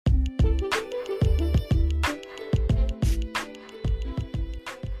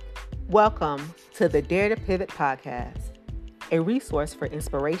Welcome to the Dare to Pivot podcast, a resource for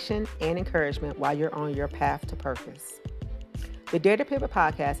inspiration and encouragement while you're on your path to purpose. The Dare to Pivot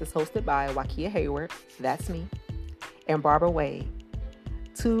podcast is hosted by Wakia Hayward, that's me, and Barbara Wade,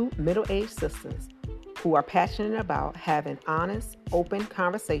 two middle-aged sisters who are passionate about having honest, open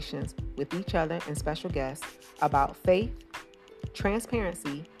conversations with each other and special guests about faith,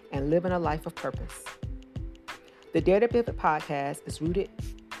 transparency, and living a life of purpose. The Dare to Pivot podcast is rooted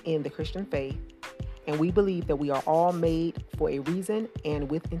in the Christian faith, and we believe that we are all made for a reason and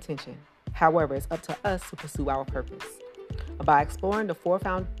with intention. However, it's up to us to pursue our purpose. By exploring the four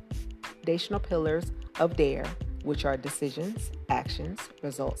foundational pillars of DARE, which are decisions, actions,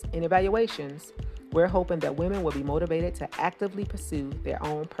 results, and evaluations, we're hoping that women will be motivated to actively pursue their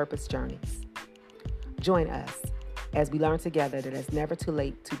own purpose journeys. Join us as we learn together that it's never too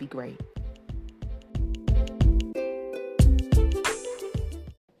late to be great.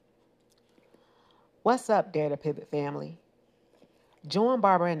 What's up, Dare to Pivot family? Join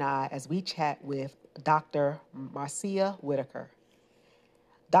Barbara and I as we chat with Dr. Marcia Whitaker.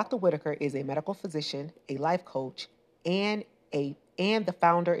 Dr. Whitaker is a medical physician, a life coach, and the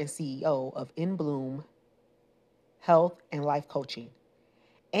founder and CEO of In Bloom Health and Life Coaching,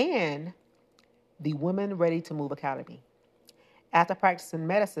 and the Women Ready to Move Academy. After practicing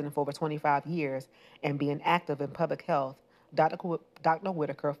medicine for over 25 years and being active in public health, Dr.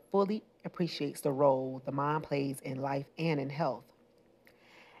 Whitaker fully appreciates the role the mind plays in life and in health.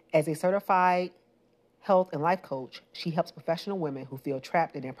 As a certified health and life coach, she helps professional women who feel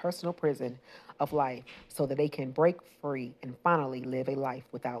trapped in their personal prison of life so that they can break free and finally live a life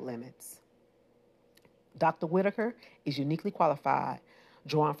without limits. Dr. Whitaker is uniquely qualified,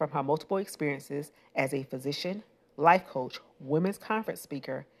 drawing from her multiple experiences as a physician, life coach, women's conference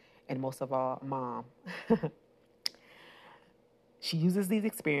speaker, and most of all, mom. She uses these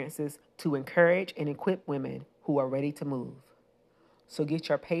experiences to encourage and equip women who are ready to move. So get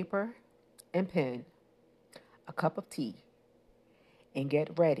your paper and pen, a cup of tea, and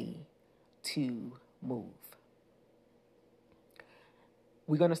get ready to move.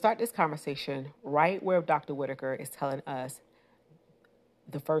 We're going to start this conversation right where Dr. Whitaker is telling us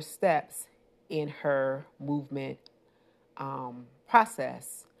the first steps in her movement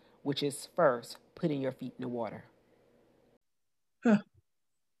process, which is first putting your feet in the water.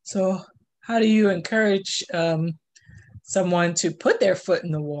 So how do you encourage someone to put their foot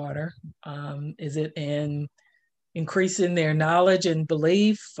in the water? Is it in increasing their knowledge and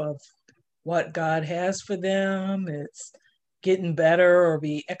belief of what God has for them? It's getting better or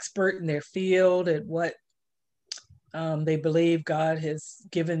be expert in their field at what they believe God has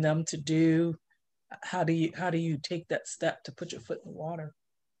given them to do. How do you take that step to put your foot in the water?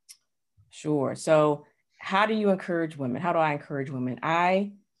 Sure. So how do you encourage women? How do I encourage women?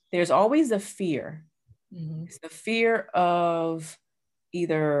 There's always a fear. Mm-hmm. It's the fear of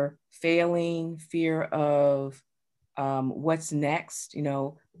either failing, fear of what's next. You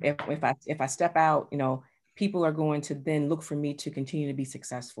know, if I step out, you know, people are going to then look for me to continue to be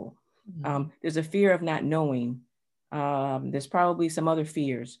successful. Mm-hmm. There's a fear of not knowing. There's probably some other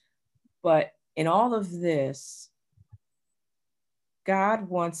fears, but in all of this, God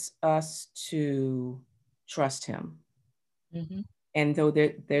wants us to trust him. Mm-hmm. And though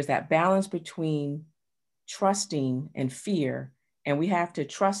there's that balance between trusting and fear, and we have to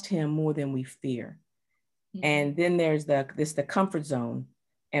trust him more than we fear. Mm-hmm. And then there's the comfort zone.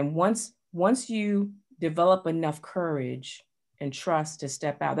 And once you develop enough courage and trust to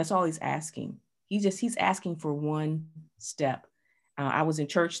step out, that's all he's asking. He's asking for one step. I was in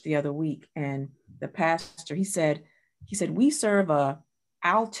church the other week, and the pastor, he said, we serve a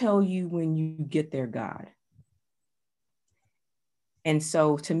I'll tell you when you get there, God. And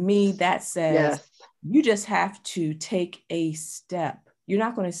so to me, that says You just have to take a step. You're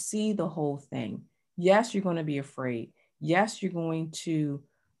not going to see the whole thing. Yes, you're going to be afraid. Yes, you're going to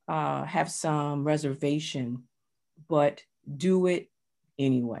have some reservation, but do it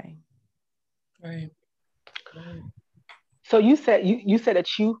anyway. Right. So you said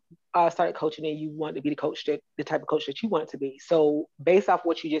that you started coaching and you wanted to be the type of coach that you wanted to be. So based off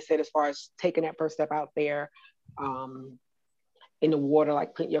what you just said, as far as taking that first step out there, in the water,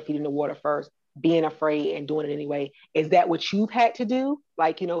 like putting your feet in the water first, being afraid and doing it anyway, is that what you've had to do?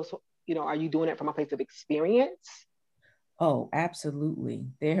 Like, are you doing it from a place of experience? Oh, absolutely.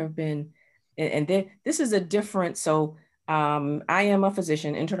 There have been, this is a different. So I am a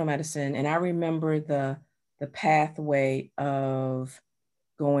physician, internal medicine, and I remember the pathway of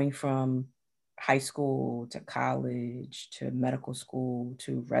going from high school to college to medical school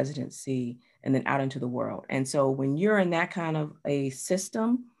to residency and then out into the world. And so when you're in that kind of a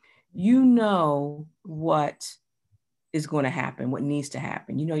system, you know what is going to happen, what needs to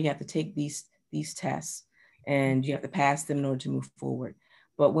happen. You know, you have to take these tests and you have to pass them in order to move forward.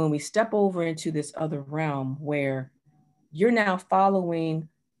 But when we step over into this other realm where you're now following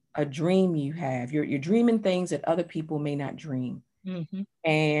a dream you have, you're dreaming things that other people may not dream. Mm-hmm.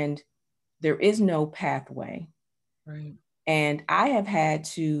 And there is no pathway. Right. And I have had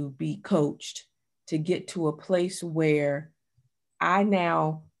to be coached to get to a place where I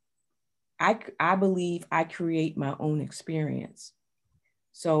believe I create my own experience.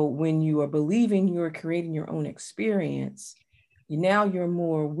 So when you are believing you're creating your own experience, you're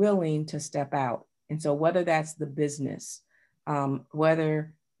more willing to step out. And so whether that's the business,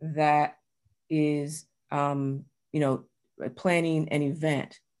 whether that is, planning an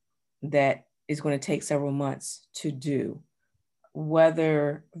event that is going to take several months to do,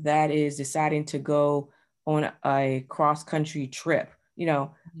 whether that is deciding to go on a cross-country trip,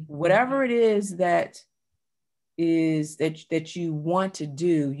 whatever it is that you want to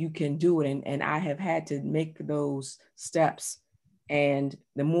do, you can do it. And I have had to make those steps. And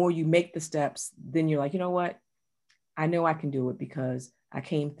the more you make the steps, then you're like, you know what? I know I can do it because I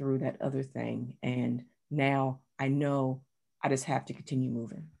came through that other thing. And now I know I just have to continue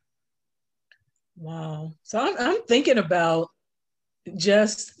moving. Wow. So I'm thinking about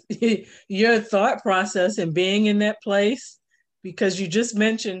just your thought process and being in that place, because you just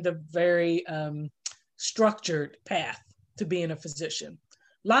mentioned the very structured path to being a physician.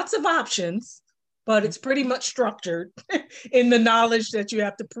 Lots of options, but it's pretty much structured in the knowledge that you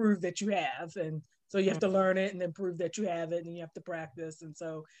have to prove that you have. And so you have to learn it and then prove that you have it, and you have to practice. And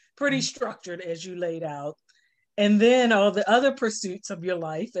so pretty structured as you laid out. And then all the other pursuits of your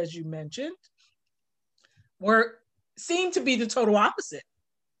life, as you mentioned, seem to be the total opposite.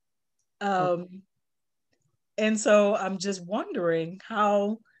 And so I'm just wondering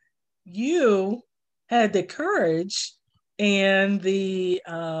how you had the courage and the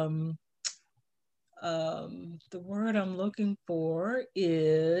word I'm looking for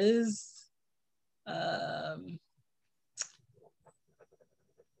is, I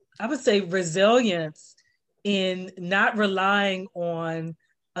would say resilience in not relying on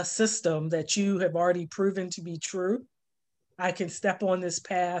a system that you have already proven to be true. I can step on this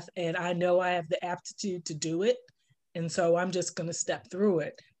path and I know I have the aptitude to do it. And so I'm just going to step through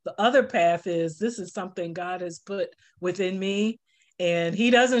it. The other path is, this is something God has put within me, and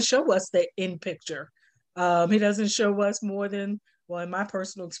he doesn't show us the end picture. He doesn't show us more than, well, in my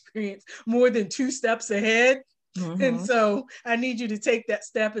personal experience, more than 2 steps ahead. Mm-hmm. And so I need you to take that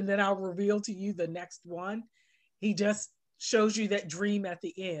step and then I'll reveal to you the next one. He just shows you that dream at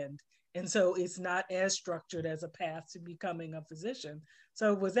the end. And so it's not as structured as a path to becoming a physician.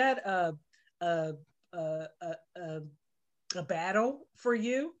 So was that a battle for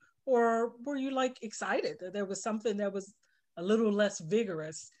you, or were you like excited that there was something that was a little less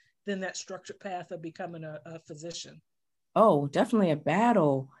vigorous than that structured path of becoming a physician? Oh, definitely a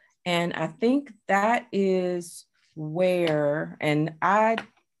battle. And I think that is where, and I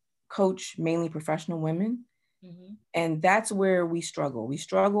coach mainly professional women. Mm-hmm. And that's where we struggle. We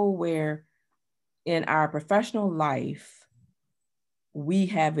struggle where in our professional life, we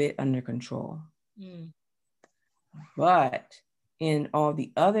have it under control. Mm. But in all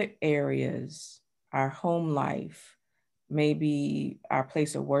the other areas, our home life, maybe our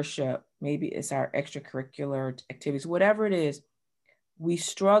place of worship, maybe it's our extracurricular activities, whatever it is, we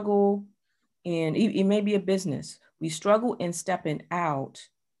struggle in, it may be a business, we struggle in stepping out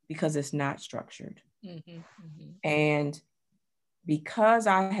because it's not structured. Mm-hmm, mm-hmm. And because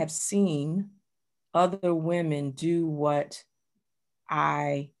I have seen other women do what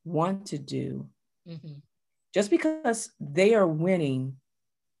I want to do, mm-hmm. just because they are winning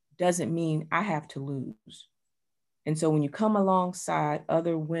doesn't mean I have to lose. And so when you come alongside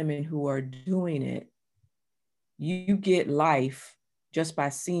other women who are doing it, you get life just by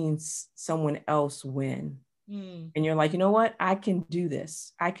seeing someone else win. Mm. And you're like, you know what? I can do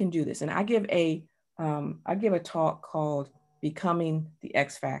this. I can do this. And I give a talk called Becoming the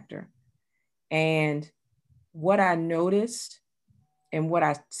X Factor. And what I noticed and what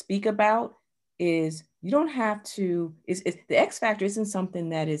I speak about is you don't have to, the X Factor isn't something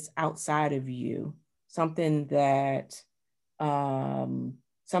that is outside of you, something that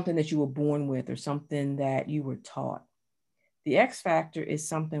you were born with or something that you were taught. The X Factor is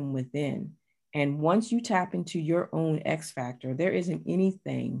something within. And once you tap into your own X Factor, there isn't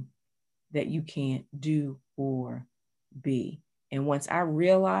anything that you can't do or be. And once I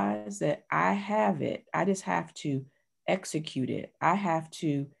realize that I have it, I just have to execute it. I have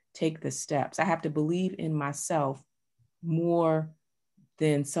to take the steps. I have to believe in myself more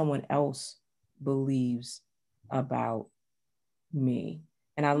than someone else believes about me.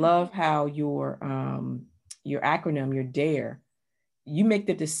 And I love how your acronym, your DARE, you make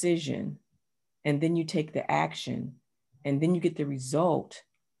the decision and then you take the action and then you get the result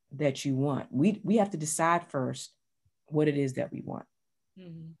that you want. We have to decide first what it is that we want.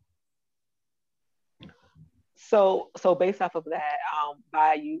 Mm-hmm. So based off of that,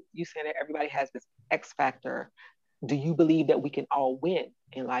 by you saying that everybody has this X factor, do you believe that we can all win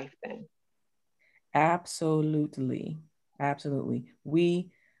in life then? Absolutely.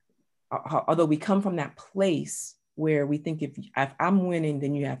 We, although we come from that place where we think if I'm winning,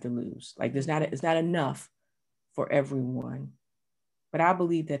 then you have to lose. Like it's not enough for everyone. But I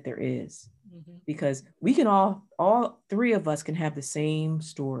believe that there is, because we can all three of us can have the same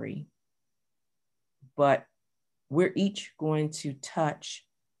story, but we're each going to touch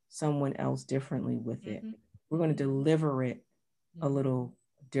someone else differently with it. We're going to deliver it a little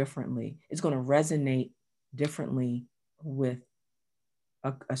differently. It's going to resonate differently with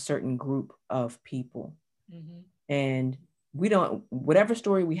a certain group of people. And whatever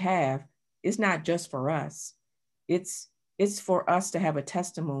story we have, it's not just for us. It's for us to have a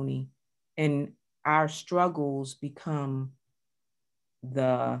testimony, and our struggles become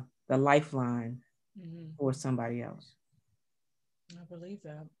the lifeline for somebody else. I believe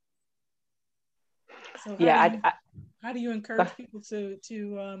that. So how do you encourage people to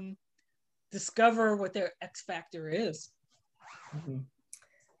discover what their X factor is?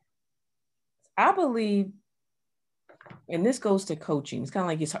 I believe, and this goes to coaching. It's kind of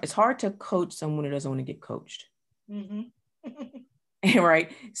like it's hard to coach someone who doesn't want to get coached.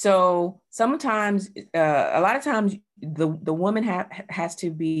 Right. So sometimes, a lot of times, the woman has to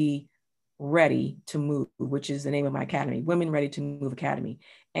be ready to move, which is the name of my academy, Women Ready to Move Academy.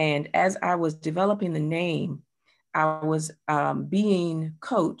 And as I was developing the name, I was being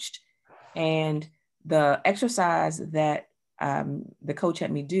coached, and the exercise that the coach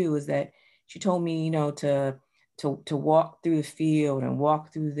had me do is that she told me, to walk through the field and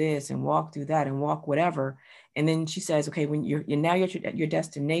walk through this and walk through that and walk whatever. And then she says, okay, when you're at your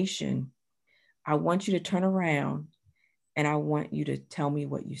destination, I want you to turn around and I want you to tell me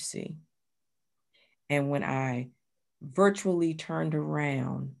what you see. And when I virtually turned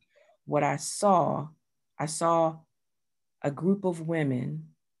around, what I saw a group of women,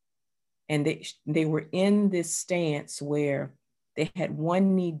 and they were in this stance where they had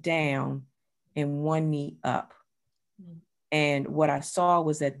one knee down and one knee up. And what I saw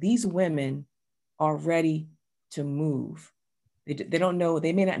was that these women are ready to move. They don't know,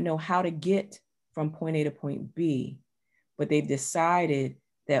 they may not know how to get from point A to point B, but they've decided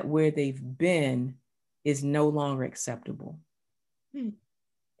that where they've been is no longer acceptable. And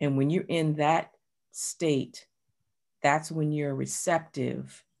when you're in that state, that's when you're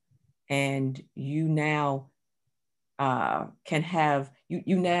receptive, and you now can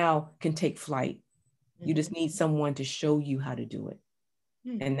take flight. You just need someone to show you how to do it.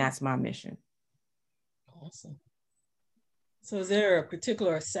 And that's my mission. Awesome. So is there a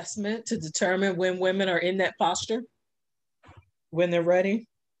particular assessment to determine when women are in that posture, when they're ready?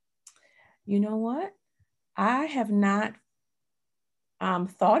 You know what? I have not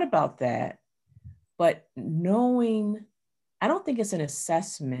thought about that, but knowing, I don't think it's an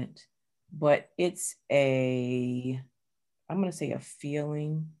assessment, but it's I'm going to say a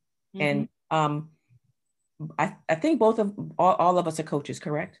feeling. And I think all of us are coaches,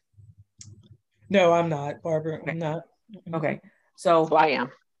 correct? No, I'm not, Barbara. Okay. I'm not. Okay. So I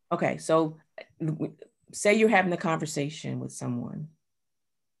am. Okay. So say you're having a conversation with someone.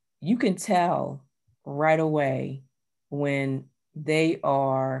 You can tell right away when they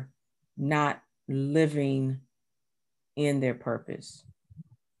are not living in their purpose.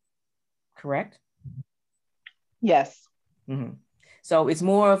 Correct? Yes. So it's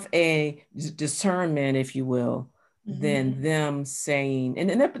more of a discernment, if you will, than them saying, and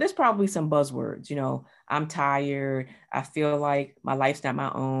there's probably some buzzwords, I'm tired. I feel like my life's not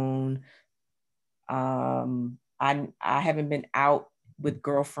my own. I haven't been out with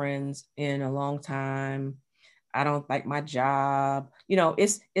girlfriends in a long time. I don't like my job.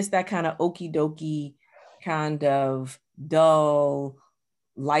 It's that kind of okie dokie, kind of dull,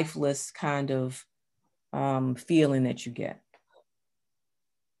 lifeless kind of feeling that you get.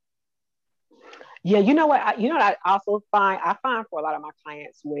 Yeah, you know what? I also find for a lot of my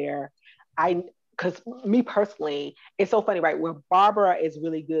clients where because me personally, it's so funny, right? Where Barbara is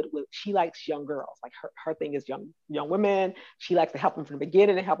really good with, she likes young girls. Like her thing is young women. She likes to help them from the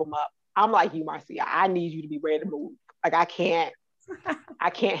beginning and help them up. I'm like you, Marcia. I need you to be ready to move. Like I can't I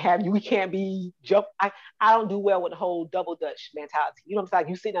can't have you. We can't be jump. I don't do well with the whole double dutch mentality. You know what I'm saying? Like,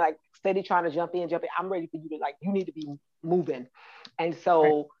 you sitting there like steady trying to jump in, jump in. I'm ready for you to, like, you need to be moving. And Right.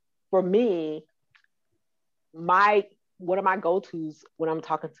 so for me, my one of my go-tos when I'm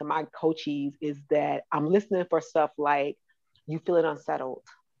talking to my coaches is that I'm listening for stuff like, you feeling unsettled.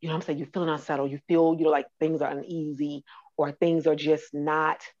 You know what I'm saying? You're feeling unsettled. You feel, like things are uneasy, or things are just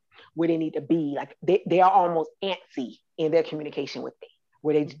not where they need to be. Like they are almost antsy in their communication with me,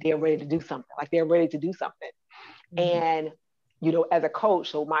 where they're ready to do something. Like they're ready to do something. Mm-hmm. And, as a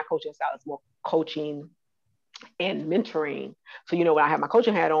coach, so my coaching style is more coaching and mentoring. So, when I have my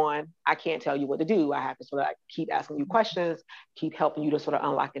coaching hat on, I can't tell you what to do. I have to sort of like keep asking you questions, keep helping you to sort of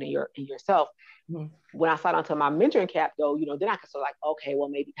unlock it in yourself. Mm-hmm. When I sign onto my mentoring cap, though, then I can sort of like, okay, well,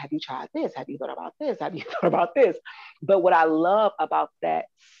 maybe have you tried this? Have you thought about this? Have you thought about this? But what I love about that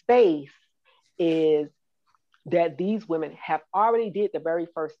space is that these women have already did the very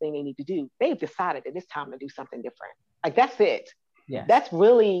first thing they need to do. They've decided that it's time to do something different. Like, that's it. Yes. That's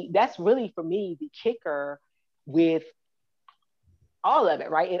really for me the kicker with all of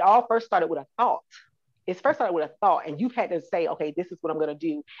it, right? It all first started with a thought. It's first started with a thought, and you've had to say, okay, this is what I'm going to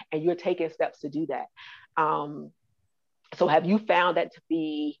do, and you're taking steps to do that. So have you found that to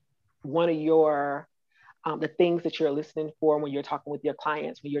be one of your the things that you're listening for when you're talking with your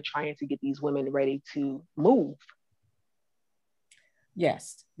clients, when you're trying to get these women ready to move?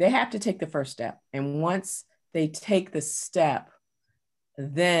 Yes, they have to take the first step, and once they take the step,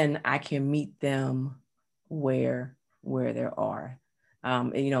 then I can meet them where they are.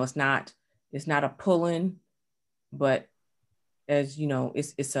 And, it's not a pulling, but as you know,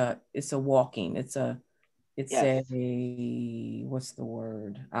 it's a walking. It's Yes. a what's the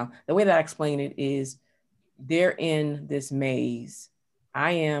word? The way that I explain it is, they're in this maze.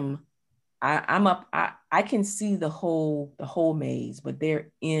 I'm up. I can see the whole maze, but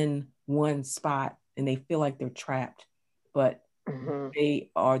they're in one spot and they feel like they're trapped. But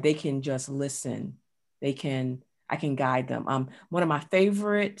Mm-hmm. they can just listen. I can guide them. One of my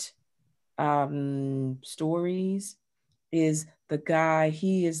favorite stories is the guy.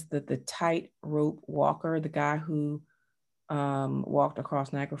 He is the tightrope walker, the guy who walked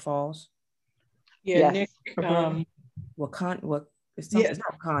across Niagara Falls. Yeah, Yes. Nick. Mm-hmm. It's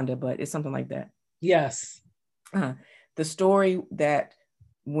not Wakanda, but it's something like that. Yes. The story that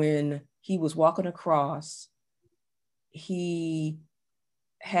when he was walking across, he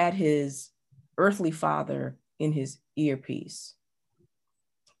had his earthly father in his earpiece,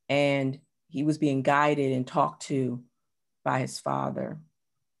 and he was being guided and talked to by his father.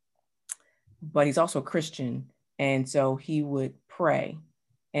 But he's also a Christian, and so he would pray.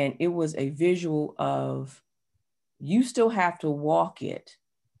 And it was a visual of, you still have to walk it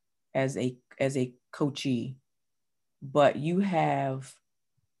as a coachee, but you have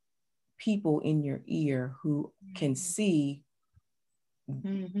people in your ear who can see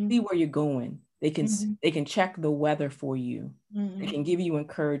where you're going. They can check the weather for you. They can give you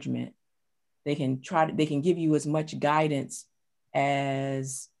encouragement. They can give you as much guidance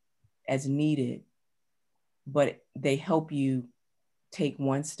as needed, but they help you take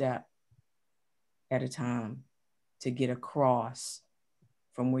one step at a time to get across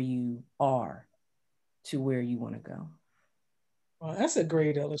from where you are to where you want to go. Well, that's a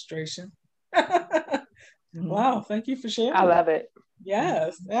great illustration. Wow, thank you for sharing. I love it.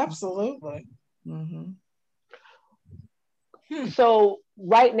 Yes, absolutely. Mm-hmm. So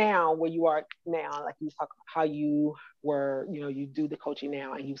right now, where you are now, like you was talking about how you were, you do the coaching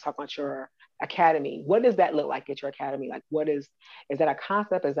now, and you was talking about your academy. What does that look like at your academy? Like, is that a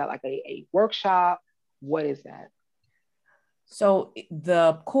concept? Is that like a workshop? What is that? So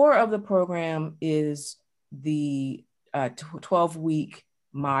the core of the program is the 12-week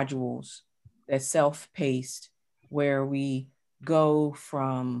modules that's self-paced, where we go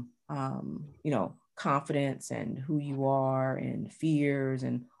from, confidence and who you are and fears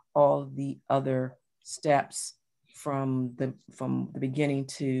and all the other steps from the beginning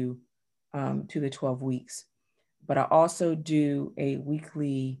to the 12 weeks. But I also do a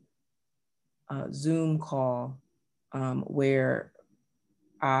weekly Zoom call where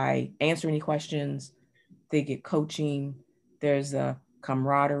I answer any questions. They get coaching. There's a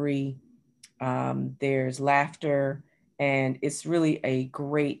camaraderie. There's laughter, and it's really a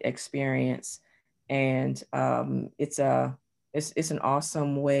great experience. And it's an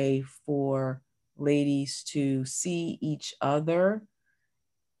awesome way for ladies to see each other.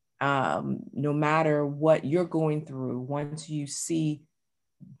 No matter what you're going through, once you see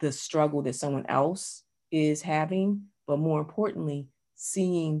the struggle that someone else is having, but more importantly,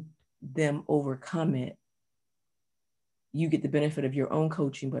 seeing them overcome it, you get the benefit of your own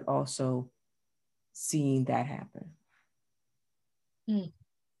coaching, but also seeing that happen.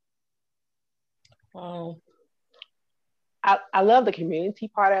 Wow. I love the community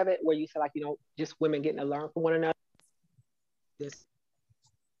part of it, where you say, like, just women getting to learn from one another. This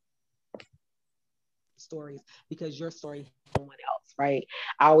stories, because your story is someone else, right?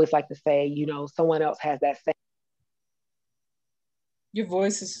 I always like to say, someone else has that same. Your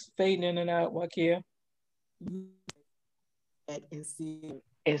voice is fading in and out, Wakia.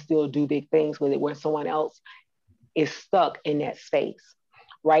 And still do big things with it, where someone else is stuck in that space,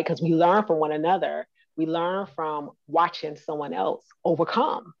 right? Because we learn from one another. We learn from watching someone else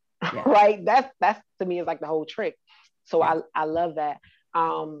overcome, yeah. Right? That's to me is like the whole trick. So yeah. I love that.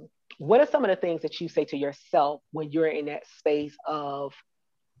 What are some of the things that you say to yourself when you're in that space of,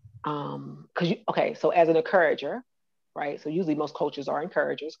 so as an encourager, right? So usually most coaches are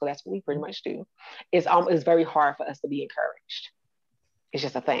encouragers, because that's what we pretty much do. It's very hard for us to be encouraged. It's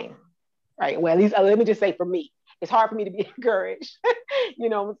just a thing, right? Well, at least let me just say for me, it's hard for me to be encouraged. You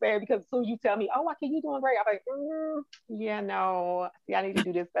know what I'm saying? Because as soon as you tell me, oh, Waki, you doing great, I'm like, yeah, no, see, I need to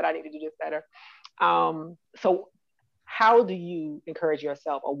do this better. I need to do this better. So how do you encourage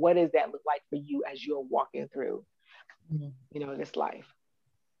yourself, or what does that look like for you as you're walking through, this life?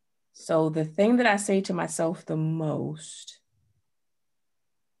 So the thing that I say to myself the most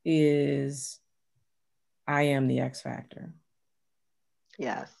is, I am the X factor.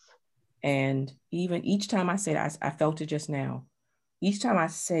 Yes. And even each time I say it, I felt it just now. Each time I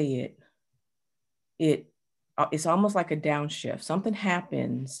say it, it's almost like a downshift. Something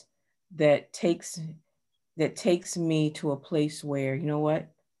happens that takes me to a place where, you know what,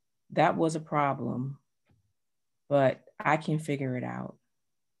 that was a problem, but I can figure it out,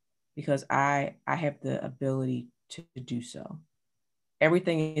 because I have the ability to do so.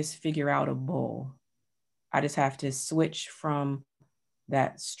 Everything is figure outable. I just have to switch from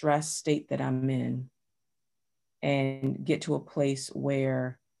that stress state that I'm in and get to a place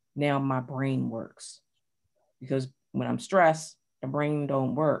where now my brain works. Because when I'm stressed, the brain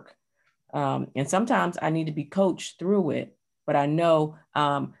don't work. And sometimes I need to be coached through it. But I know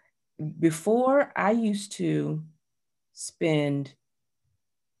before, I used to spend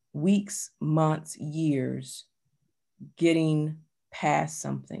weeks, months, years getting past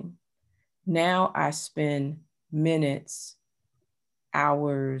something. Now I spend minutes,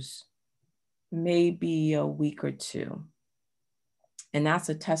 hours, maybe a week or two. And that's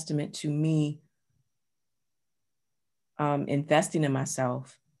a testament to me investing in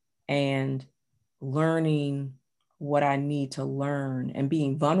myself and learning what I need to learn and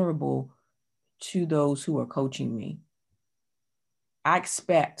being vulnerable to those who are coaching me. I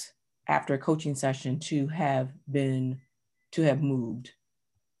expect after a coaching session to have moved,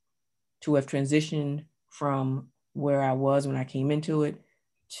 to have transitioned from where I was when I came into it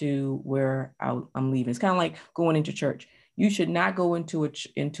to where I'm leaving. It's kind of like going into church. You should not go into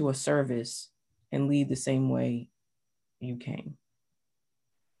a service and leave the same way you came.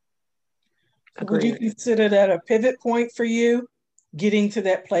 Would you consider that a pivot point for you, getting to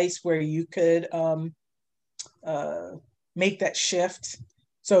that place where you could make that shift?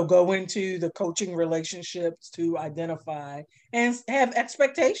 So go into the coaching relationships to identify and have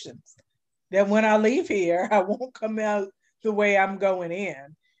expectations that when I leave here, I won't come out the way I'm going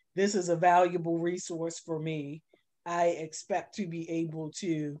in. This is a valuable resource for me. I expect to be able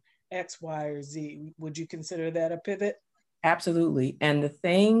to X, Y, or Z. Would you consider that a pivot? Absolutely. And the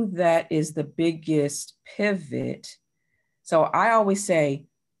thing that is the biggest pivot, so I always say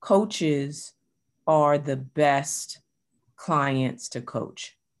coaches are the best clients to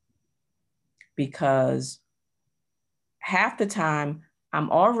coach, because half the time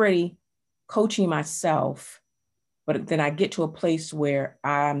I'm already coaching myself, but then I get to a place where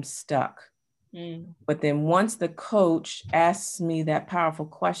I'm stuck. But then once the coach asks me that powerful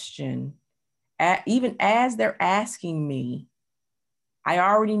question, even as they're asking me, I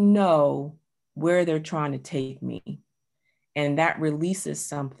already know where they're trying to take me. And that releases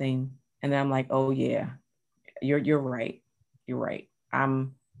something. And then I'm like, oh yeah, you're right. You're right.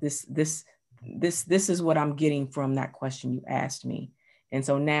 This is what I'm getting from that question you asked me. And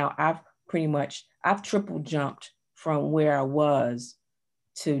so now I've triple jumped from where I was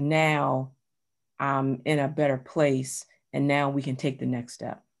to now I'm in a better place. And now we can take the next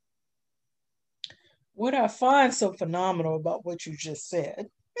step. What I find so phenomenal about what you just said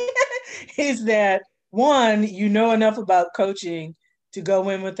is that, one, you know enough about coaching to go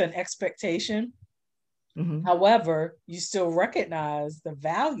in with an expectation. Mm-hmm. However, you still recognize the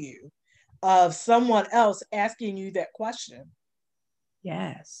value of someone else asking you that question.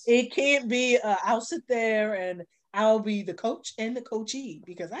 Yes. It can't be, I'll sit there and I'll be the coach and the coachee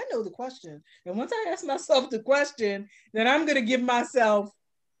because I know the question. And once I ask myself the question, then I'm going to give myself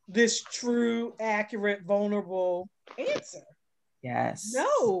this true, accurate, vulnerable answer. Yes.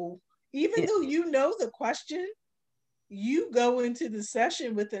 No, even though you know the question, you go into the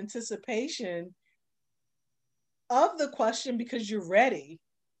session with anticipation of the question because you're ready.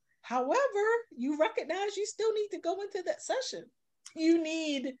 However, you recognize you still need to go into that session. You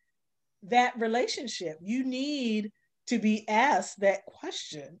need that relationship. You need to be asked that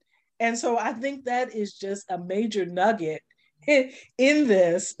question. And so I think that is just a major nugget in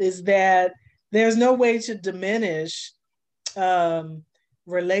this, is that there's no way to diminish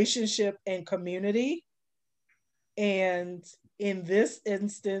relationship and community. And in this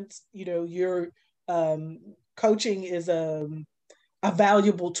instance, your coaching is a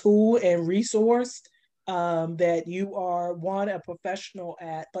valuable tool and resource that you are, one, a professional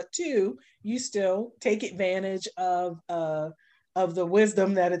at, but two, you still take advantage of the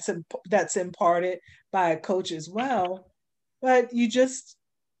wisdom that's imparted by a coach as well. But you just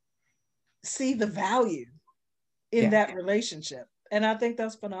see the value in that relationship, and I think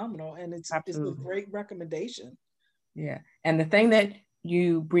that's phenomenal, and it's a great recommendation. Yeah, and the thing that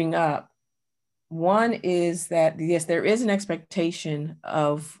you bring up, one is that yes, there is an expectation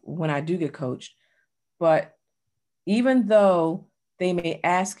of when I do get coached, but even though they may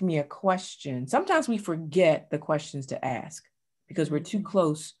ask me a question, sometimes we forget the questions to ask because we're too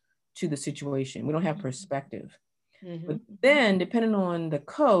close to the situation. We don't have perspective. Mm-hmm. But then depending on the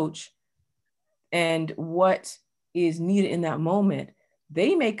coach and what is needed in that moment,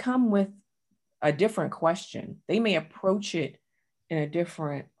 they may come with a different question. They may approach it in a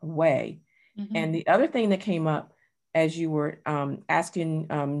different way. Mm-hmm. And the other thing that came up as you were asking,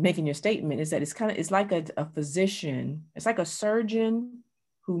 making your statement, is that it's like a physician. It's like a surgeon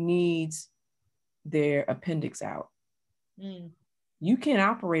who needs their appendix out. Mm. You can't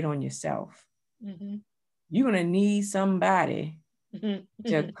operate on yourself. Mm-hmm. You're going to need somebody to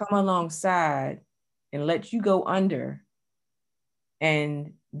come alongside and let you go under,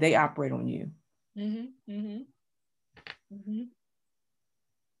 and they operate on you. Mm-hmm. Mm-hmm. Mm-hmm.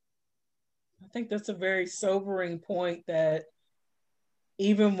 I think that's a very sobering point, that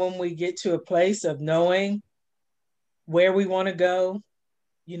even when we get to a place of knowing where we want to go,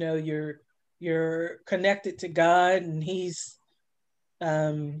 you're connected to God, and He's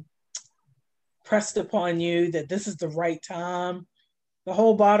pressed upon you that this is the right time. The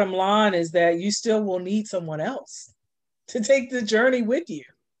whole bottom line is that you still will need someone else to take the journey with you.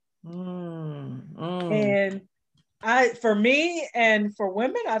 And for me and for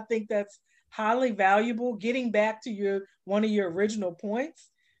women, I think that's highly valuable. Getting back to one of your original points,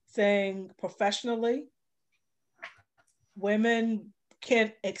 saying professionally, women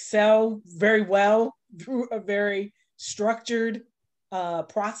can excel very well through a very structured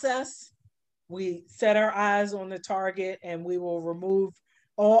process. We set our eyes on the target, and we will remove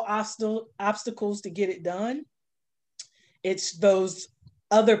all obstacles to get it done. It's those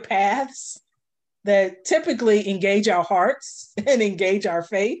other paths that typically engage our hearts and engage our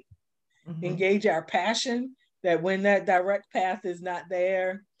faith, mm-hmm. engage our passion, that when that direct path is not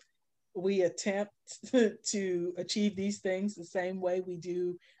there, we attempt to achieve these things the same way we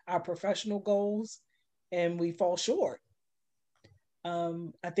do our professional goals, and we fall short.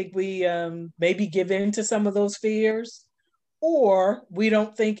 I think we maybe give in to some of those fears, or we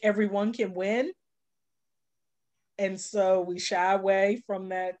don't think everyone can win. And so we shy away from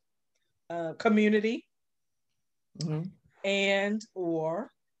that community, mm-hmm. and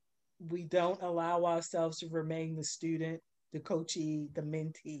or we don't allow ourselves to remain the student, the coachee, the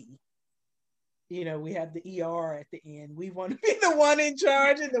mentee. We have the ER at the end. We want to be the one in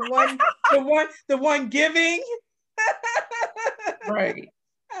charge and the one giving. Right.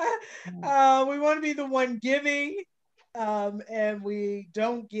 We want to be the one giving, and we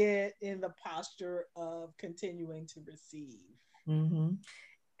don't get in the posture of continuing to receive. Mm-hmm.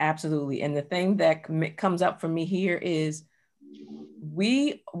 Absolutely. And the thing that comes up for me here is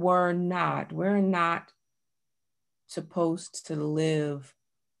we're not supposed to live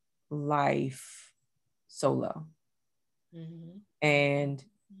life solo. Mm-hmm. And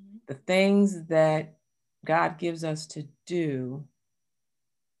mm-hmm. the things that God gives us to do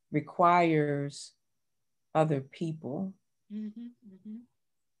requires other people. Mm-hmm. Mm-hmm.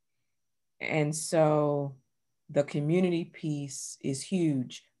 And so the community piece is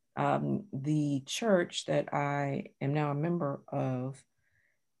huge. The church that I am now a member of,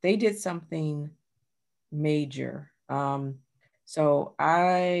 they did something major. So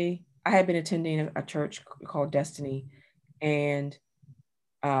I had been attending a church called Destiny, and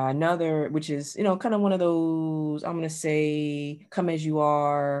Another, which is, kind of one of those, I'm going to say, Come As You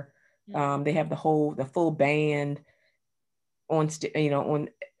Are. They have the full band on,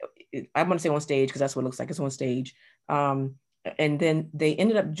 I'm going to say on stage, because that's what it looks like. It's on stage. And then they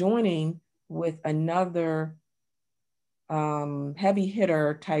ended up joining with another heavy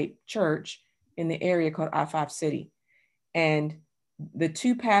hitter type church in the area called I-5 City. And the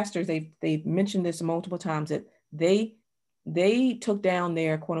two pastors, they've mentioned this multiple times, that they took down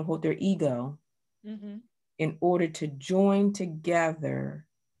their, quote unquote, their ego in order to join together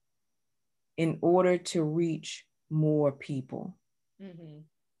in order to reach more people.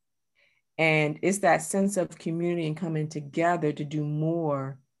 And it's that sense of community and coming together to do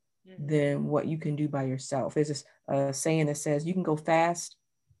more than what you can do by yourself. There's this saying that says, you can go fast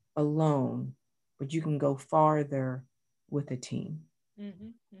alone, but you can go farther with a team.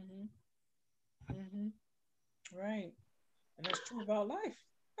 Right. And that's true about life.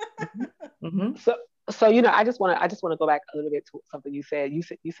 So I just want to go back a little bit to something you said. You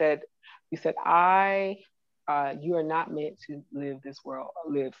said you are not meant to live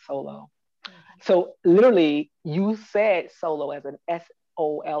solo. So literally, you said solo as an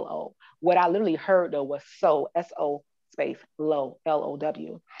SOLO. What I literally heard though was SO space low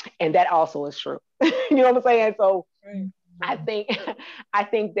LOW, and that also is true. You know what I'm saying? So I think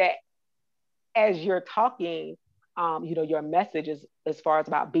that as you're talking, your message is as far as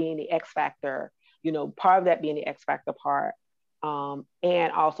about being the X factor. Part of that being the X factor part,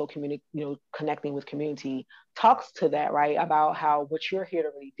 and also connecting with community talks to that, right? About how what you're here to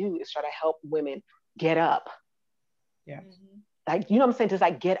really do is try to help women get up. Yeah. Like, what I'm saying? Just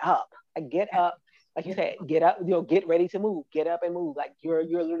like get up, like you said, get up, get ready to move, get up and move. Like you're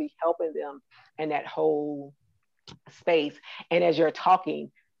literally helping them in that whole space. And as you're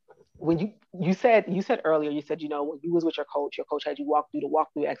talking, when you said earlier, you said, when you was with your coach had you walk through the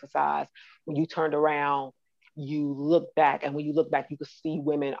walkthrough exercise. When you turned around, you look back, and when you look back, you could see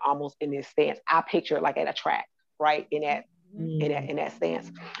women almost in this stance. I picture it like at a track, right? In that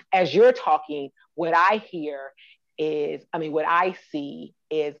stance. As you're talking, what I see is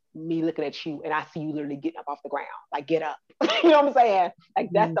me looking at you, and I see you literally getting up off the ground, like get up. You know what I'm saying? Like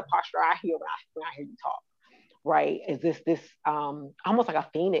that's the posture I hear when I hear you talk. Right? Is this almost like a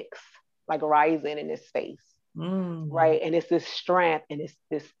phoenix, like rising in this space, right? And it's this strength and it's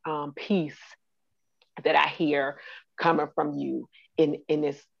this peace that I hear coming from you in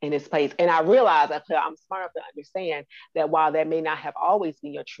this place. And I realize I'm smart enough to understand that while that may not have always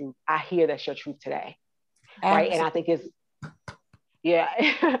been your truth, I hear that's your truth today, right? And I think it's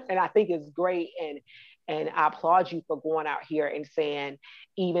and I think it's great. And I applaud you for going out here and saying,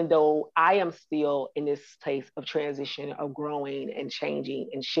 even though I am still in this place of transition, of growing and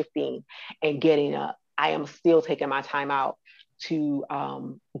changing and shifting and getting up, I am still taking my time out to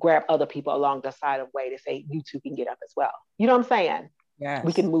grab other people along the side of the way to say, you too can get up as well. You know what I'm saying? Yes.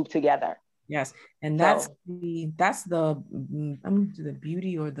 We can move together. Yes. And that's the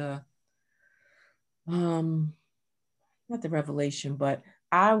beauty, or the, not the revelation, but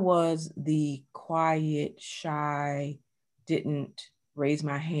I was the quiet, shy, didn't raise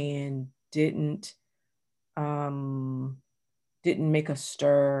my hand, didn't make a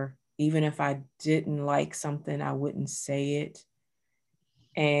stir. Even if I didn't like something, I wouldn't say it.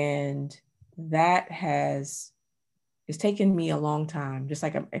 And that it's taken me a long time. Just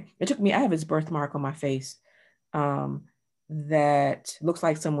like it took me, I have this birthmark on my face that looks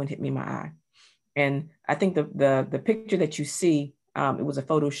like someone hit me in my eye. And I think the picture that you see, it was a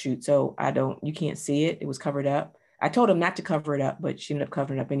photo shoot, so you can't see it. It was covered up. I told him not to cover it up, but she ended up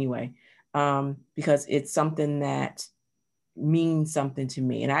covering it up anyway, because it's something that means something to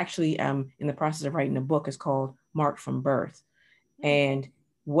me. And I actually am in the process of writing a book. It's called Marked from Birth. And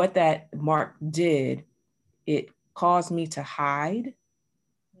what that mark did, it caused me to hide.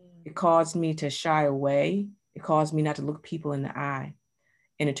 It caused me to shy away. It caused me not to look people in the eye.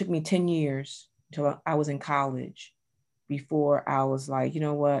 And it took me 10 years until I was in college before I was like, you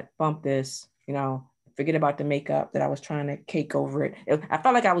know what, bump this, forget about the makeup that I was trying to cake over it. I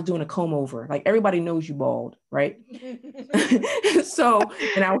felt like I was doing a comb over. Like everybody knows you bald, right? But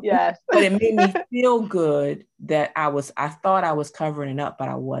it made me feel good that I thought I was covering it up, but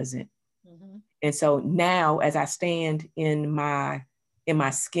I wasn't. And so now, as I stand in my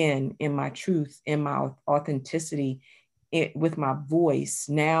skin, in my truth, in my authenticity, with my voice,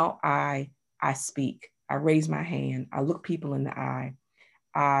 now I speak. I raise my hand. I look people in the eye.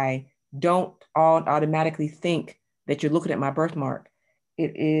 I don't automatically think that you're looking at my birthmark.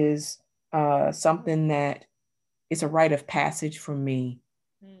 It is something that it's a rite of passage for me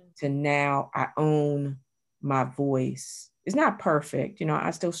to now I own my voice it's not perfect. You know,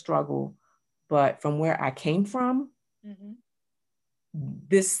 I still struggle, but from where I came from, mm-hmm.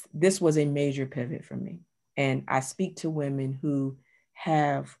 this was a major pivot for me. And I speak to women who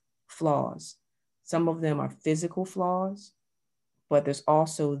have flaws. Some of them are physical flaws, but there's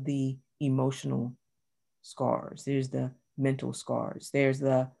also the emotional scars. There's the mental scars. There's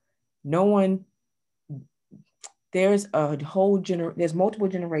multiple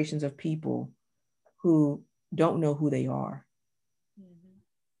generations of people who don't know who they are. Mm-hmm.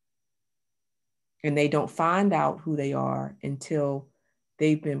 And they don't find out who they are until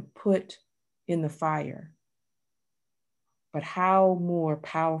they've been put in the fire. But how more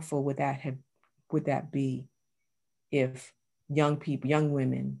powerful would that be if young people, young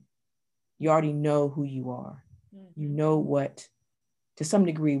women, you already know who you are. Mm-hmm. You know what, to some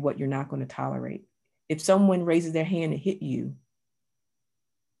degree, what you're not going to tolerate. If someone raises their hand and hit you,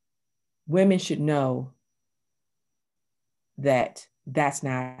 women should know that that's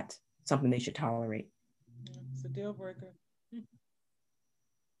not something they should tolerate. It's a deal breaker.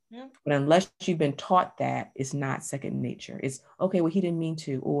 Yeah. But unless you've been taught that, it's not second nature. It's okay, well, he didn't mean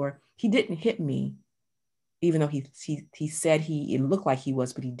to, or he didn't hit me, even though he said it looked like he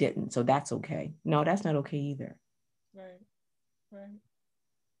was, but he didn't. So that's okay. No, that's not okay either. Right.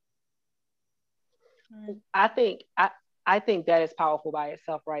 I think that is powerful by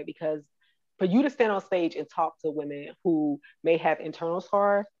itself, right? Because for you to stand on stage and talk to women who may have internal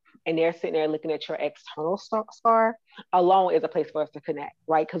scars, and they're sitting there looking at your external scar alone is a place for us to connect,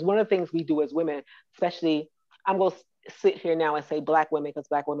 right? Because one of the things we do as women, especially, I'm going to sit here now and say Black women, because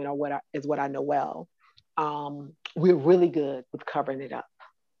Black women are what I know well. We're really good with covering it up.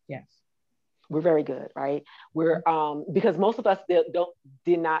 Yes. We're very good, right? We're because most of us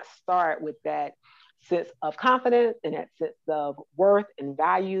did not start with that sense of confidence and that sense of worth and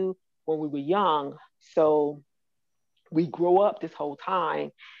value when we were young. So we grow up this whole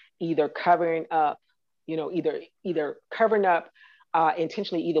time either covering up, either covering up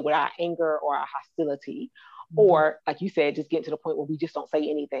intentionally, either with our anger or our hostility, mm-hmm. or like you said, just getting to the point where we just don't say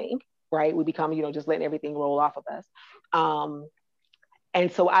anything, right? We become, just letting everything roll off of us.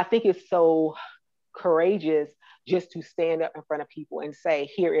 And so I think it's so courageous just to stand up in front of people and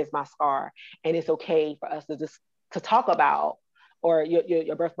say, here is my scar. And it's okay for us to talk about, or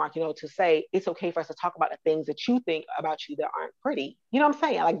your birthmark, to say, it's okay for us to talk about the things that you think about you that aren't pretty. You know what I'm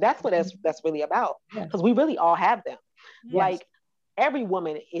saying? Like, that's what that's really about. Because we really all have them. Yes. Like, every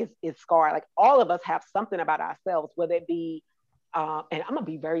woman is scarred. Like, all of us have something about ourselves, whether it be, and I'm gonna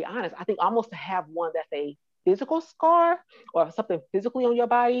be very honest, I think almost to have one that's a physical scar or something physically on your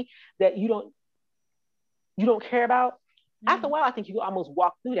body that you don't care about. After a while, I think you almost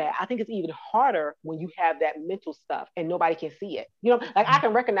walk through that. I think it's even harder when you have that mental stuff and nobody can see it. Like, I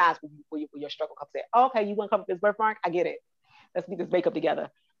can recognize where your struggle comes in. Oh, okay, you want to come with this birthmark? I get it. Let's get this makeup together.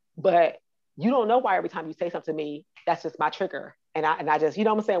 But you don't know why every time you say something to me, that's just my trigger. And I just, what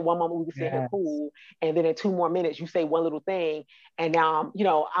I'm saying? One moment we were sitting here cool, and then in 2 more minutes you say one little thing, and now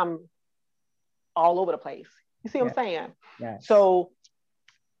I'm all over the place. You see what I'm saying? Yes. So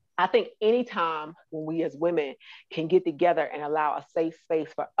I think anytime when we as women can get together and allow a safe space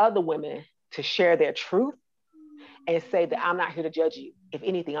for other women to share their truth and say that I'm not here to judge you. If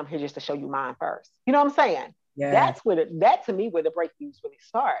anything, I'm here just to show you mine first. You know what I'm saying? Yes. That to me where the breakthroughs really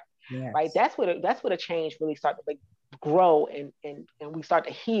start. Yes. Right? That's where the change really start to grow and we start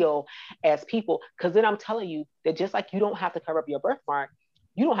to heal as people. Because then I'm telling you that just like you don't have to cover up your birthmark,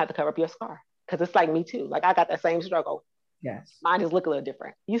 you don't have to cover up your scar. Because it's like me too. Like, I got that same struggle. Yes. Mine just look a little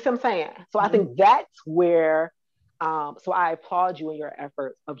different. You see what I'm saying? So I think that's where, so I applaud you in your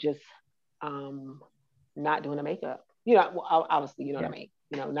efforts of just not doing the makeup. Obviously, you know what I mean?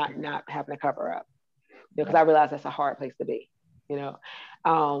 Not having to cover up. Because I realize that's a hard place to be. I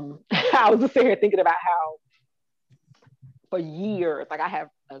was just sitting here thinking about how for years, like, I have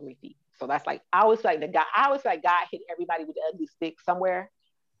ugly feet. So that's like, I always feel like God hit everybody with the ugly stick somewhere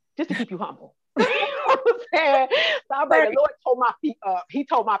just to keep you humble. You know what I'm saying? So I'm like, the Lord told my feet up. He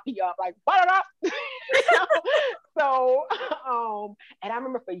told my feet up, like, butt it up. So, and I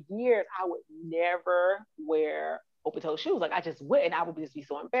remember for years, I would never wear open-toe shoes. Like, I just wouldn't. I would just be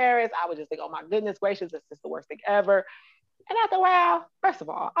so embarrassed. I would just think, oh my goodness gracious, this is the worst thing ever. And after a while, first of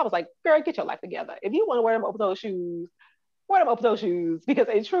all, I was like, girl, get your life together. If you want to wear them open-toe shoes, wear them open-toe shoes. Because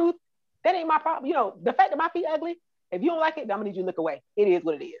in truth, that ain't my problem. The fact that my feet ugly, if you don't like it, then I'm gonna need you to look away. It is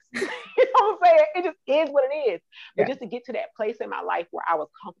what it is. You know what I'm saying? It just is what it is. But just to get to that place in my life where I was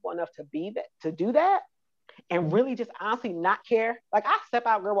comfortable enough to do that, and really just honestly not care. Like I step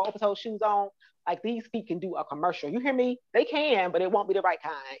out, girl, with open toe shoes on. Like these feet can do a commercial. You hear me? They can, but it won't be the right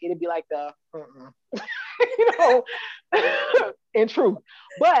kind. It'll be like the, you know, in truth.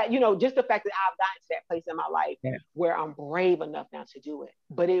 But just the fact that I've gotten to that place in my life where I'm brave enough now to do it.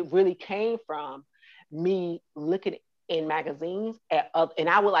 But it really came from me looking in magazines and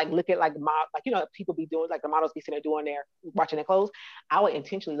I would like look at like people be doing like the models be sitting there doing their watching their clothes. I would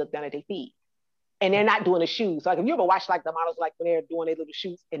intentionally look down at their feet. And they're not doing the shoes. So like if you ever watch like the models like when they're doing their little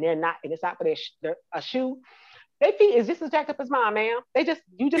shoots and it's not for a shoe, their feet is just as jacked up as mine, ma'am.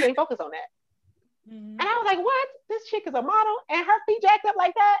 You just ain't focused on that. Mm-hmm. And I was like, what? This chick is a model and her feet jacked up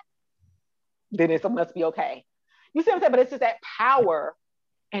like that? Then it must be okay. You see what I'm saying? But it's just that power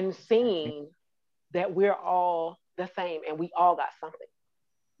and seeing that we're all the same and we all got something.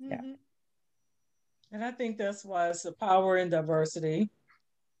 Mm-hmm. Yeah. And I think that's why it's the power in diversity.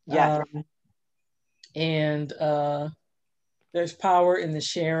 Yes. And there's power in the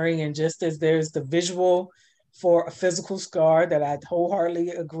sharing, and just as there's the visual for a physical scar that I wholeheartedly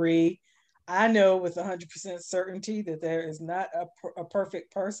agree, I know with 100% certainty that there is not a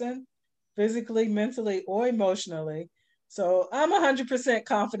perfect person physically, mentally, or emotionally. So I'm 100%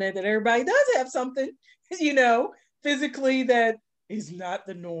 confident that everybody does have something, physically that is not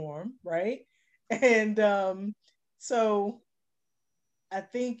the norm, right? And so I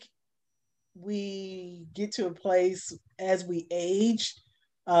think we get to a place as we age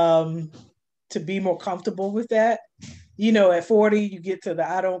to be more comfortable with that. At 40, you get to the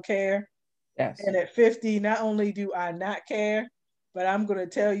I don't care. Yes. And at 50, not only do I not care, but I'm going to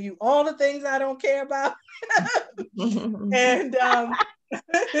tell you all the things I don't care about. and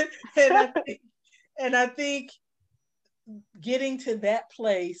I think getting to that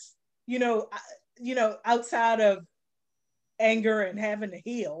place, outside of anger and having to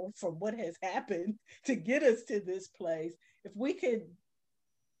heal from what has happened to get us to this place, if we could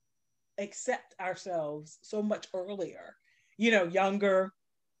accept ourselves so much earlier, younger,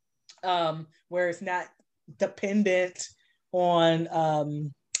 where it's not dependent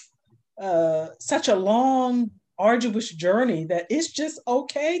on such a long, arduous journey that it's just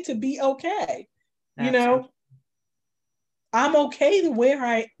okay to be okay. Absolutely. I'm okay the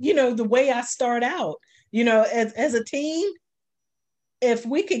way I start out, as a teen. If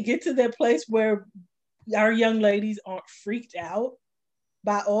we could get to that place where our young ladies aren't freaked out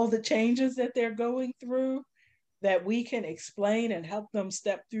by all the changes that they're going through, that we can explain and help them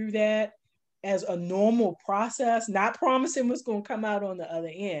step through that as a normal process, not promising what's going to come out on the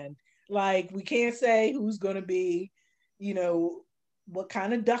other end. Like we can't say who's going to be, what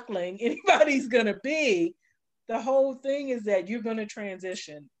kind of duckling anybody's going to be. The whole thing is that you're going to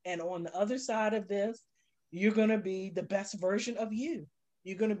transition. And on the other side of this, you're going to be the best version of you.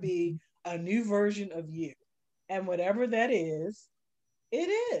 You're going to be a new version of you. And whatever that is, it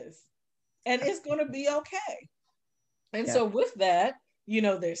is. And it's going to be okay. And so with that,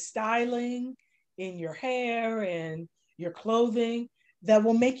 there's styling in your hair and your clothing that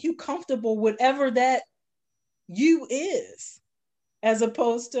will make you comfortable, whatever that you is, as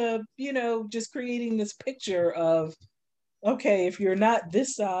opposed to, just creating this picture of, okay, if you're not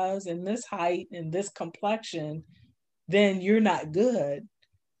this size and this height and this complexion, then you're not good.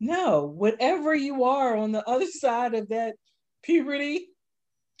 No, whatever you are on the other side of that puberty,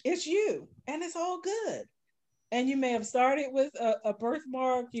 it's you, and it's all good. And you may have started with a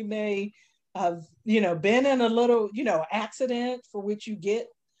birthmark. You may have, been in a little, accident for which you get,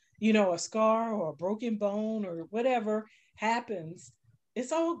 a scar or a broken bone or whatever happens.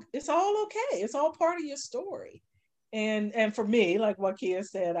 It's all okay. It's all part of your story. And for me, like what Kia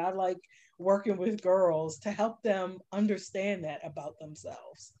said, I like working with girls to help them understand that about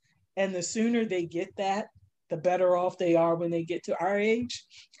themselves. And the sooner they get that, the better off they are when they get to our age.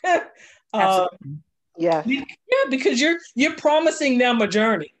 Yeah, because you're promising them a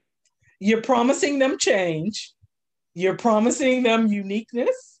journey. You're promising them change. You're promising them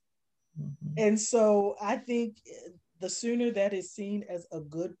uniqueness. Mm-hmm. And so I think the sooner that is seen as a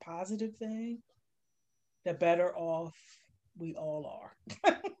good, positive thing, the better off we all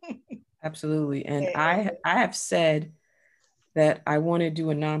are. Absolutely. And I have said that I want to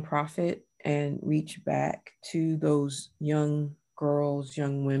do a nonprofit and reach back to those young girls,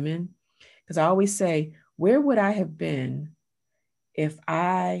 young women. Because I always say, where would I have been if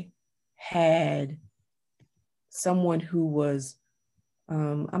I had someone who was,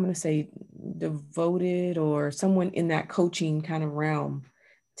 I'm going to say devoted, or someone in that coaching kind of realm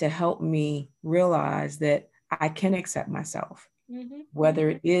to help me realize that I can accept myself, mm-hmm. whether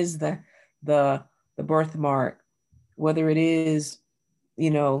it is the birthmark, whether it is,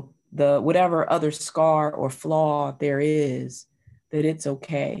 the whatever other scar or flaw there is, that it's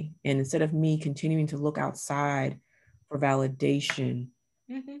okay. And instead of me continuing to look outside for validation,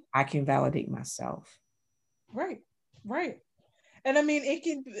 I can validate myself. Right, right. And I mean, it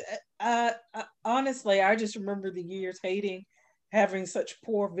can, honestly, I just remember the years hating having such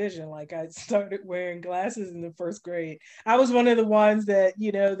poor vision. Like, I started wearing glasses in the first grade. I was one of the ones that,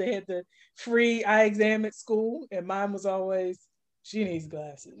 they had the free eye exam at school, and mine was always, she needs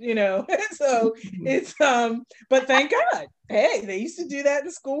glasses, So it's, but thank God, hey, they used to do that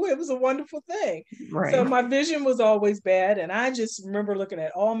in school. It was a wonderful thing. Right. So my vision was always bad. And I just remember looking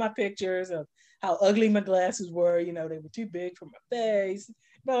at all my pictures of how ugly my glasses were. They were too big for my face,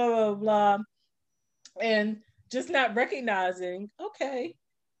 blah, blah, blah. And just not recognizing, okay,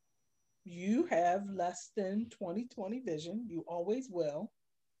 you have less than 20/20 vision. You always will.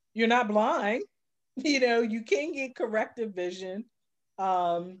 You're not blind. You can get corrective vision,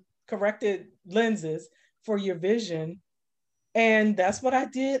 corrected lenses for your vision. And that's what I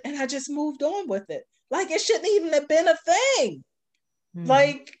did. And I just moved on with it. Like, it shouldn't even have been a thing.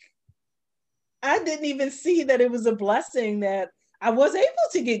 Like, I didn't even see that it was a blessing that I was able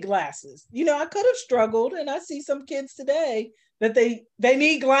to get glasses. I could have struggled, and I see some kids today that they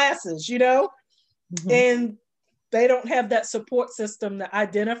need glasses, and they don't have that support system to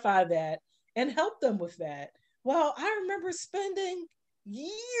identify that and help them with that. Well, I remember spending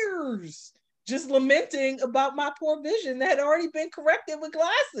years just lamenting about my poor vision that had already been corrected with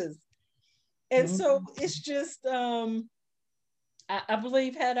glasses. And so it's just, I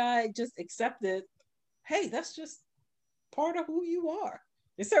believe, had I just accepted, hey, that's just part of who you are.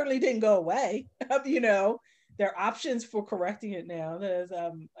 It certainly didn't go away. There are options for correcting it now as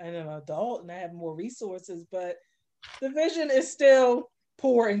I'm an adult and I have more resources, but the vision is still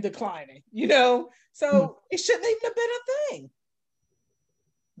poor and declining, So it shouldn't even have been a thing.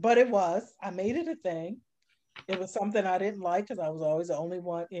 But it was. I made it a thing. It was something I didn't like because I was always the only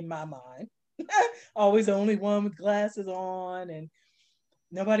one in my mind. Always the only one with glasses on, and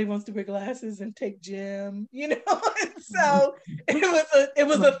nobody wants to wear glasses and take gym, So it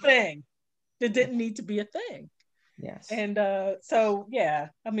was a thing that didn't need to be a thing. Yes. And so yeah,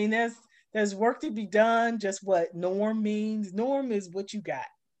 I mean, there's work to be done. Just what norm means. Norm is what you got.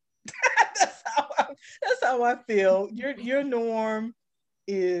 that's how I feel. Your norm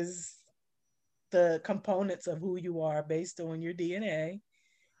is the components of who you are based on your DNA,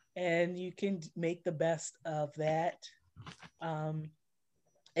 and you can make the best of that.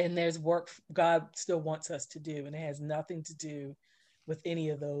 And there's work God still wants us to do, and it has nothing to do with any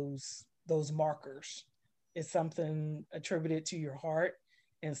of those markers. It's something attributed to your heart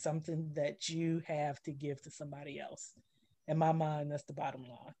and something that you have to give to somebody else. In my mind, that's the bottom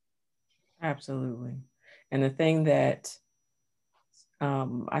line. Absolutely. And the thing that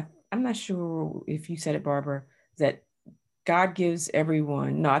I'm not sure if you said it, Barbara, that God gives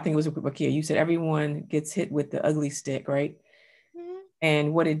everyone, no, I think it was Wakia, you said everyone gets hit with the ugly stick, right?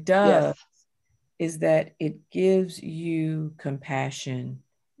 And what it does is that it gives you compassion.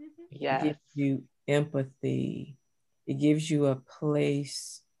 It gives you empathy. It gives you a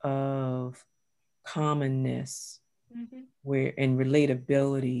place of commonness where and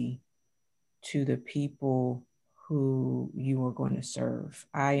relatability to the people who you are going to serve.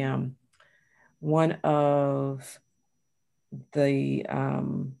 I am one of the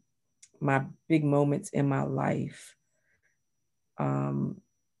my big moments in my life. My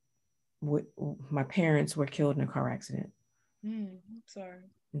parents were killed in a car accident. I'm sorry.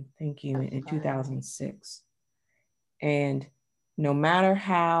 Thank you. In 2006. And no matter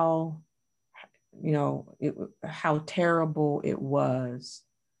how, how terrible it was,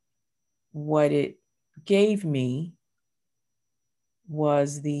 what it gave me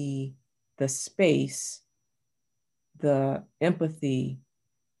was the space, the empathy,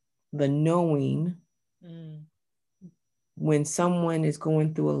 the knowing when someone is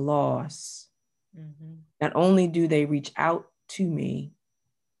going through a loss, not only do they reach out to me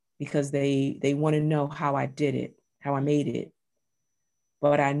because they want to know how I did it, how I made it,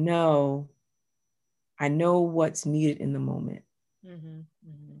 but I know what's needed in the moment.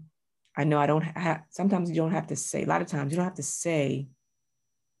 I know I don't have, sometimes you don't have to say, a lot of times you don't have to say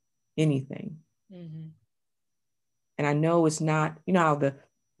anything. And I know it's not, how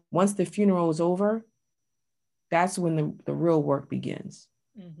once the funeral is over, that's when the real work begins.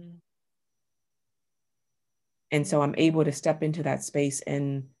 And so I'm able to step into that space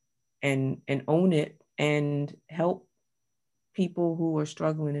and own it and help people who are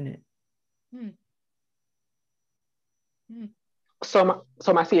struggling in it. So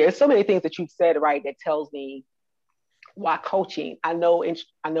Marcia, there's so many things that you've said, right, that tells me why coaching, I know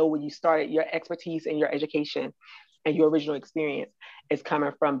when you started, your expertise and your education and your original experience is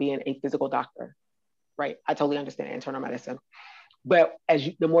coming from being a physical doctor, right? I totally understand internal medicine. But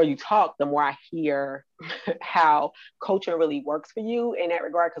the more you talk, the more I hear how coaching really works for you in that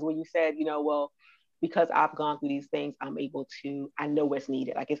regard. Because when you said, well, because I've gone through these things, I know what's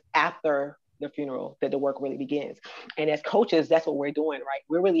needed. Like, it's after the funeral that the work really begins. And as coaches, that's what we're doing, right?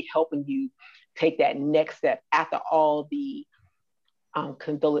 We're really helping you take that next step after all the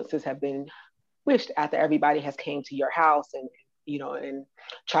condolences have been wished, after everybody has came to your house and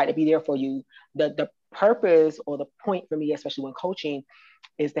tried to be there for you. The purpose or the point for me, especially when coaching,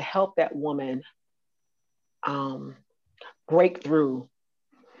 is to help that woman break through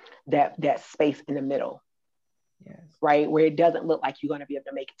that space in the middle. Yes. Right, where it doesn't look like you're going to be able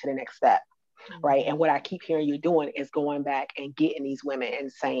to make it to the next step. Mm-hmm. Right. And what I keep hearing you doing is going back and getting these women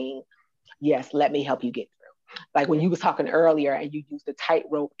and saying, yes, let me help you get through. Like when you was talking earlier and you used the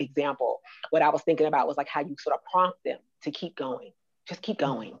tightrope example, what I was thinking about was like how you sort of prompt them to keep going. Just keep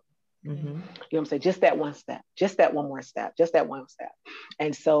going. Mm-hmm. You know what I'm saying? Just that one step, just that one more step, just that one step.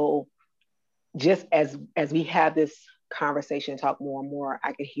 And so just as we have this conversation, talk more and more,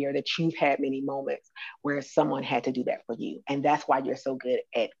 I could hear that you've had many moments where someone had to do that for you. And that's why you're so good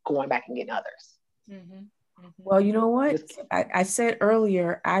at going back and getting others. Mm-hmm. Mm-hmm. Well, you know what? I said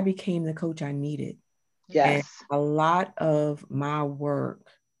earlier, I became the coach I needed. Yes. And a lot of my work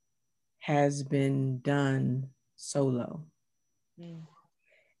has been done solo. Mm.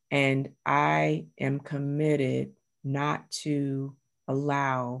 And I am committed not to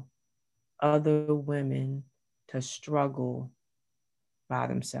allow other women to struggle by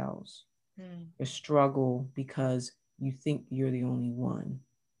themselves, to struggle because you think you're the only one,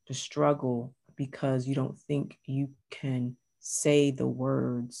 to struggle because you don't think you can say the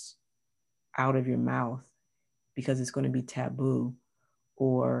words out of your mouth because it's going to be taboo,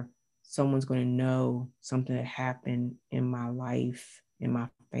 or someone's going to know something that happened in my life, in my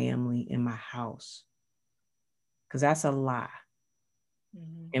family, in my house. Because that's a lie.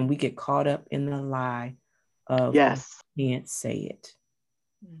 Mm-hmm. And we get caught up in the lie of, yes, can't say it.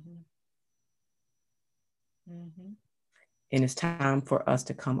 Mm-hmm. Mm-hmm. And it's time for us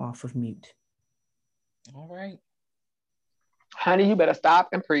to come off of mute. All right. Honey, you better stop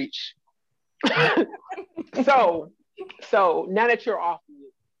and preach. So now that you're off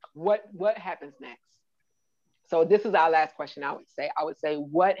mute, what happens next? So this is our last question. I would say,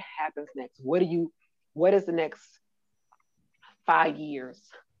 what happens next? What does the next 5 years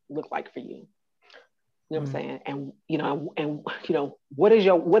look like for you? You know what I'm saying? And what is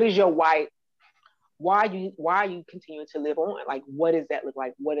your why are you continuing to live on? Like, what does that look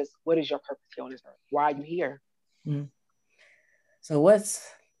like? What is your purpose here on this earth? Why are you here? Mm. So what's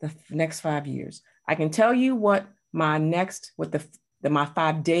the next 5 years? I can tell you what my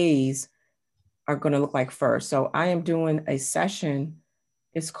 5 days are going to look like first. So I am doing a session.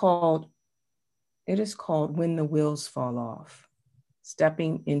 It is called When the Wheels Fall Off,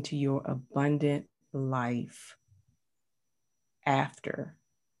 stepping into your abundant life after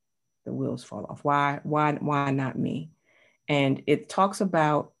the wheels fall off. Why not me? And it talks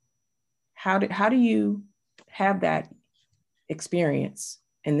about how do you have that experience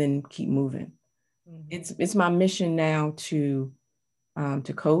and then keep moving. Mm-hmm. It's my mission now to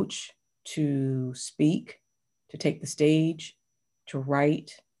coach, to speak, to take the stage, to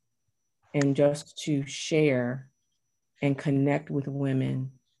write, and just to share and connect with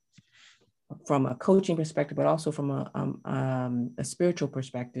women from a coaching perspective, but also from a spiritual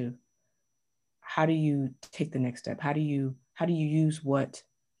perspective. How do you take the next step? How do you use what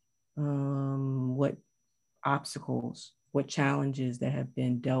obstacles, what challenges that have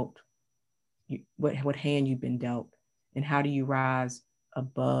been dealt, what hand you've been dealt, and how do you rise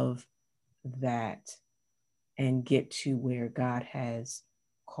above that and get to where God has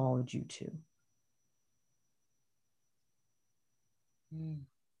called you to?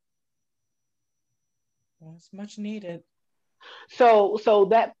 Well, it's much needed. So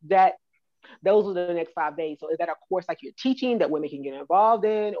that those are the next 5 days. So is that a course like you're teaching that women can get involved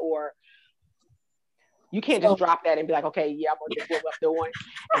in, or you can't just drop that and be like, okay, yeah, I'm gonna just do what I'm doing,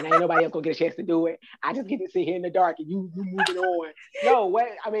 and ain't nobody else gonna get a chance to do it. I just get to sit here in the dark and you moving on. No, what?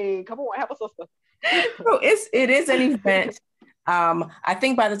 I mean, come on, help us, sister. So it is an event. I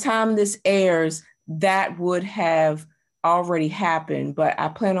think by the time this airs, that would have already happened, but I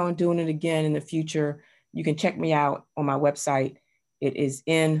plan on doing it again in the future. You can check me out on my website. It is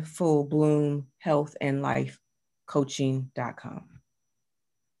in Full Bloom Health and Life Coaching.com.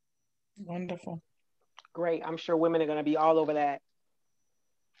 Wonderful. Great. I'm sure women are going to be all over that.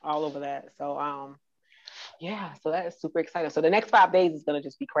 So, Yeah, so that is super exciting. So the next 5 days is gonna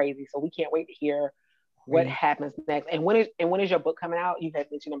just be crazy. So we can't wait to hear what Great. happens next. And when is your book coming out? You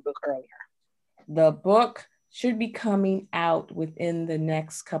had mentioned a book earlier. The book should be coming out within the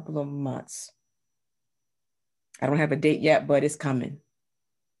next couple of months. I don't have a date yet, but it's coming.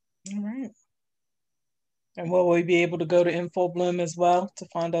 All right. And will we be able to go to InfoBloom as well to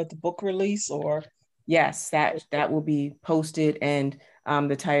find out the book release, or? Yes, that will be posted, and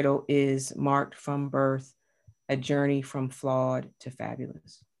the title is Marked from Birth, A Journey from Flawed to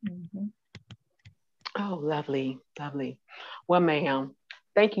Fabulous. Mm-hmm. Oh, lovely, lovely. Well, ma'am,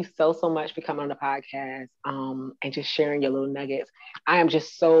 thank you so, so much for coming on the podcast and just sharing your little nuggets. I am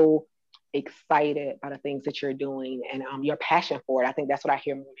just so excited by the things that you're doing and your passion for it. I think that's what I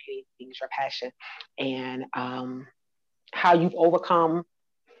hear more than anything is your passion and how you've overcome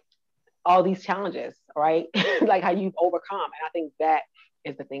all these challenges, right? Like how you've overcome. And I think that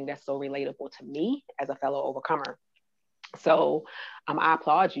is the thing that's so relatable to me as a fellow overcomer. So I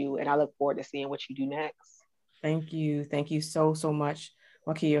applaud you and I look forward to seeing what you do next. Thank you. Thank you so, so much,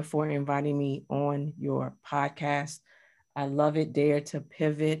 Wakia, for inviting me on your podcast. I love it. Dare to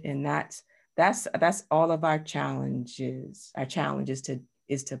pivot. And that's all of our challenges. Our challenge is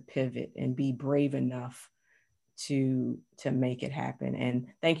to pivot and be brave enough to make it happen. And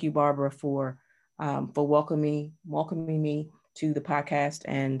thank you, Barbara, for welcoming me to the podcast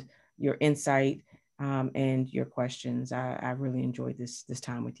and your insight and your questions. I really enjoyed this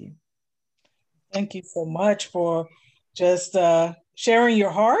time with you. Thank you so much for just sharing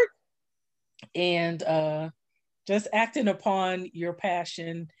your heart and just acting upon your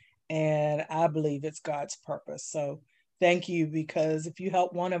passion. And I believe it's God's purpose. So thank you, because if you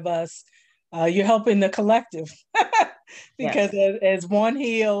help one of us, you're helping the collective. Because yes, as one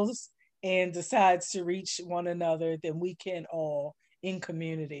heals and decides to reach one another, then we can all in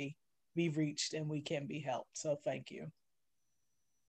community be reached and we can be helped. So thank you.